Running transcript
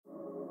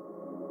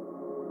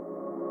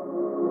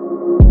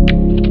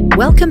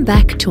Welcome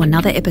back to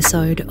another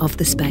episode of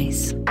The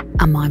Space,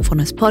 a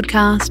mindfulness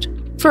podcast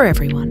for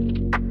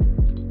everyone.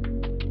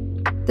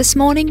 This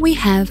morning we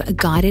have a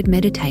guided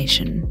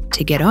meditation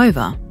to get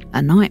over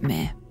a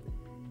nightmare.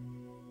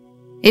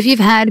 If you've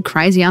had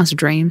crazy-arse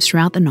dreams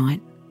throughout the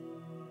night,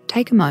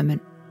 take a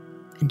moment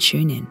and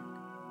tune in.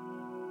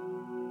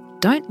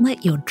 Don't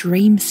let your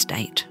dream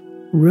state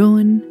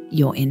ruin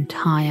your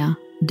entire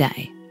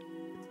day.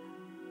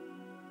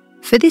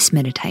 For this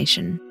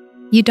meditation,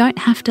 you don't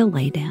have to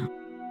lay down.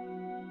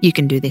 You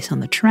can do this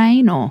on the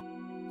train or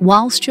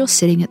whilst you're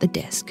sitting at the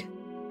desk.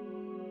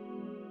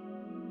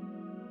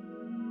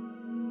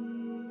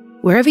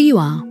 Wherever you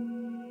are,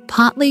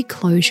 partly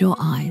close your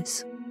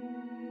eyes.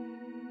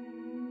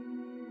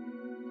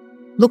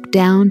 Look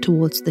down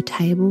towards the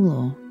table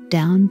or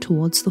down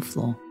towards the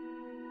floor.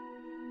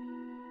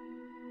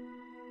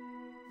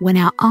 When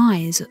our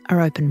eyes are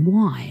open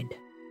wide,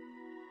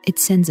 it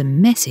sends a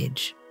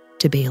message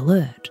to be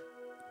alert.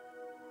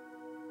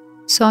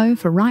 So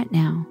for right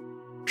now,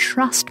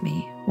 trust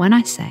me when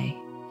I say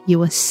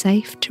you are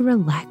safe to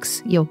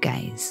relax your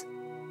gaze.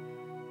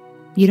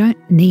 You don't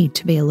need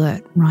to be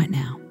alert right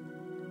now.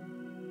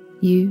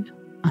 You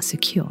are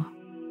secure.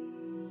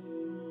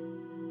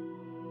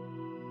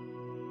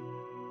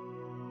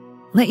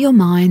 Let your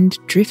mind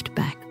drift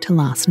back to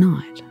last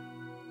night.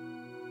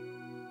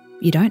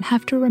 You don't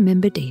have to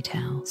remember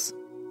details.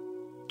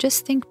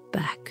 Just think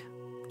back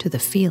to the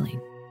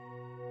feeling.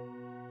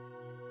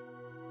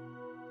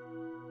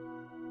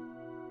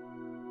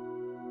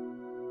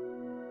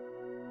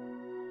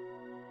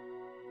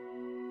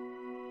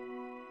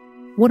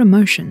 What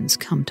emotions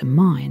come to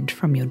mind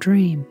from your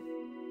dream?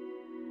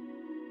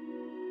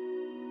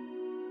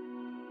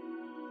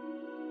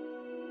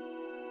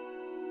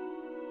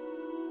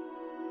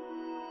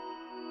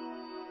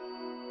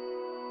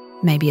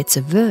 Maybe it's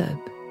a verb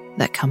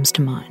that comes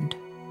to mind.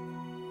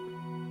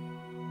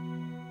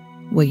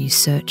 Were you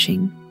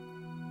searching?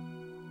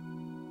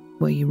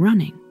 Were you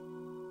running?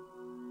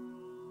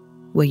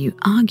 Were you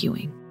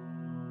arguing?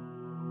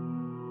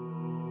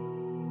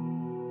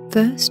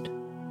 First,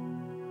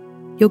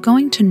 you're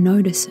going to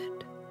notice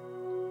it,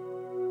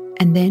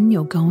 and then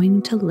you're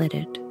going to let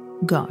it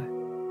go.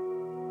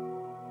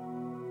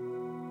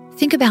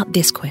 Think about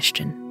this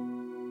question.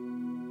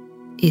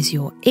 Is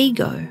your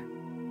ego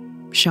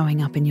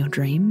showing up in your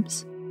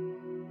dreams?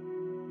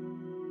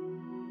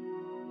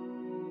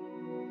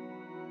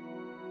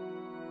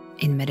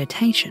 In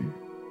meditation,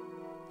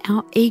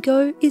 our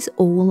ego is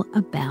all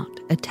about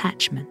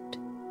attachment.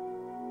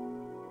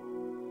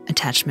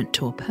 Attachment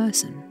to a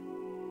person.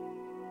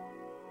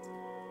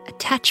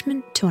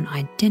 Attachment to an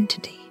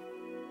identity.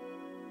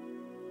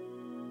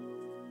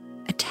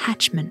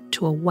 Attachment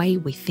to a way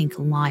we think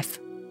life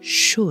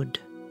should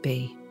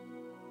be.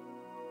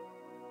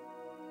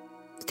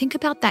 Think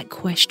about that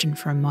question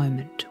for a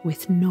moment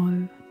with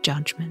no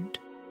judgment.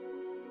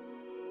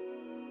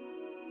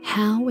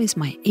 How is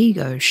my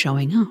ego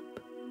showing up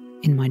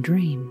in my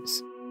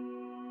dreams?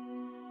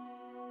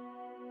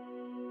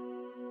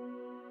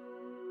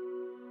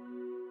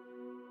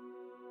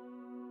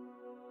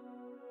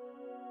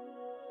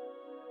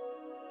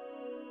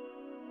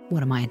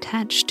 What am I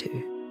attached to?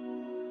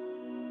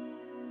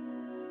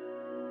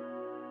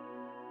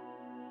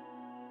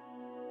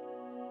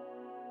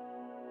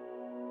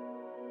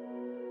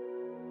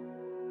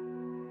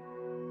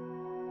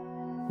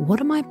 What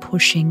am I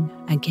pushing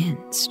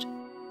against?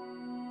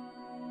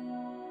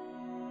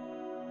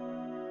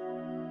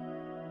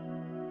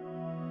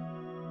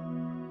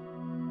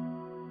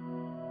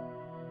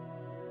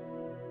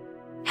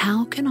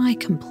 How can I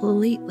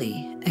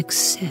completely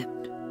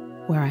accept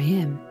where I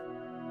am?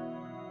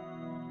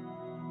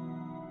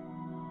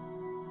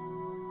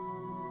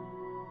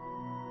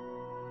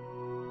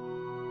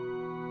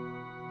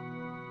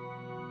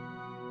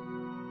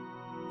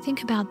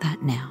 Think about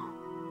that now.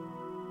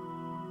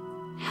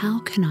 How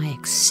can I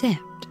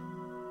accept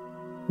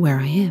where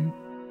I am?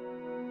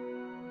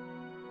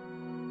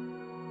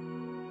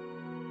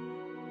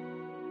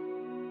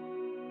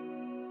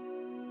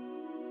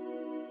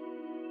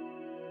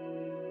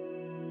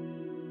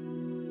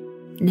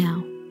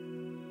 Now,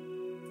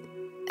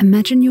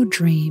 imagine your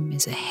dream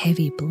is a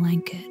heavy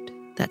blanket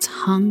that's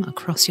hung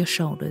across your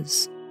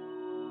shoulders.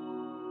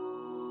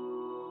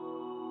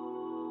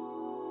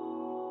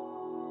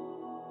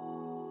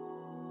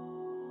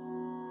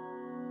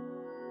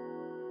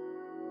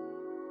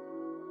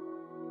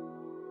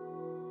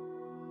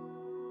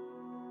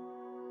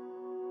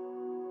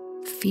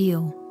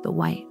 Feel the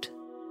weight.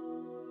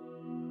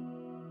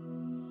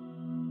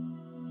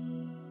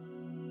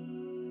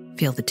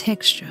 Feel the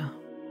texture.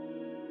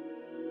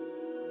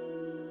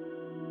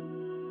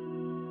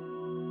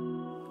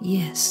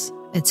 Yes,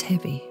 it's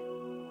heavy,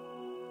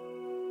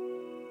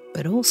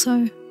 but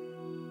also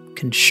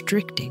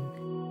constricting.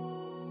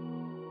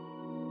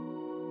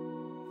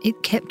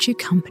 It kept you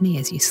company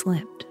as you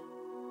slept,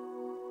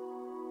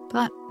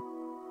 but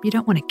you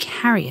don't want to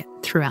carry it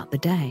throughout the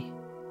day.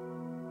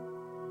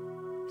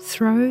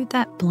 Throw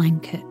that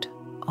blanket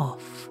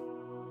off.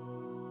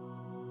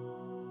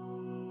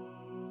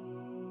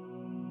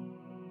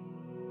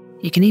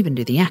 You can even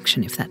do the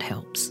action if that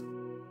helps.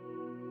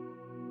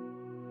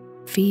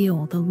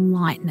 Feel the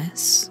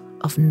lightness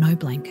of no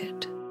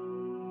blanket.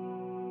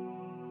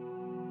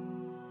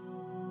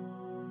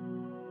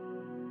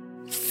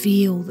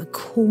 Feel the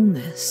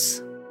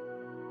coolness.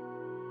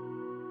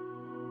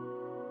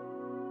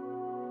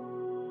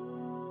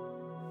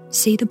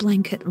 See the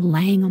blanket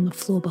laying on the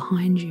floor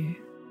behind you.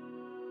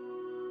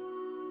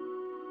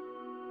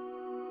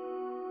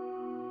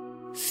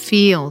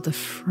 Feel the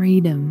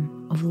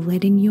freedom of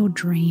letting your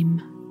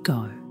dream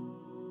go.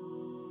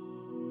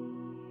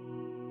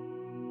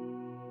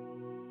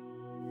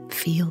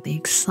 Feel the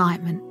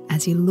excitement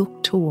as you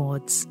look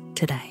towards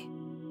today.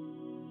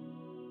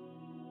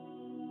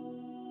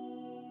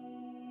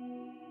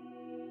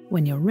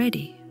 When you're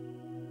ready,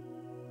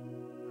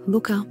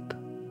 look up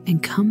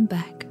and come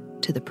back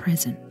to the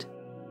present.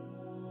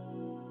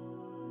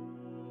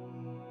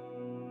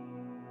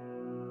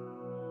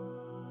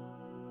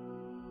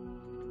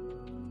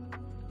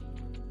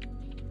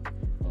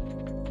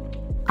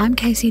 I'm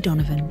Casey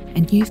Donovan,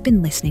 and you've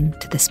been listening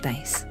to The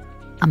Space,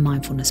 a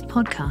mindfulness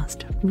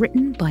podcast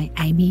written by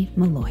Amy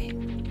Malloy.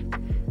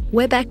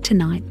 We're back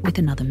tonight with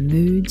another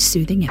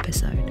mood-soothing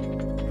episode.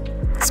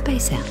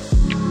 Space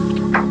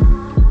out.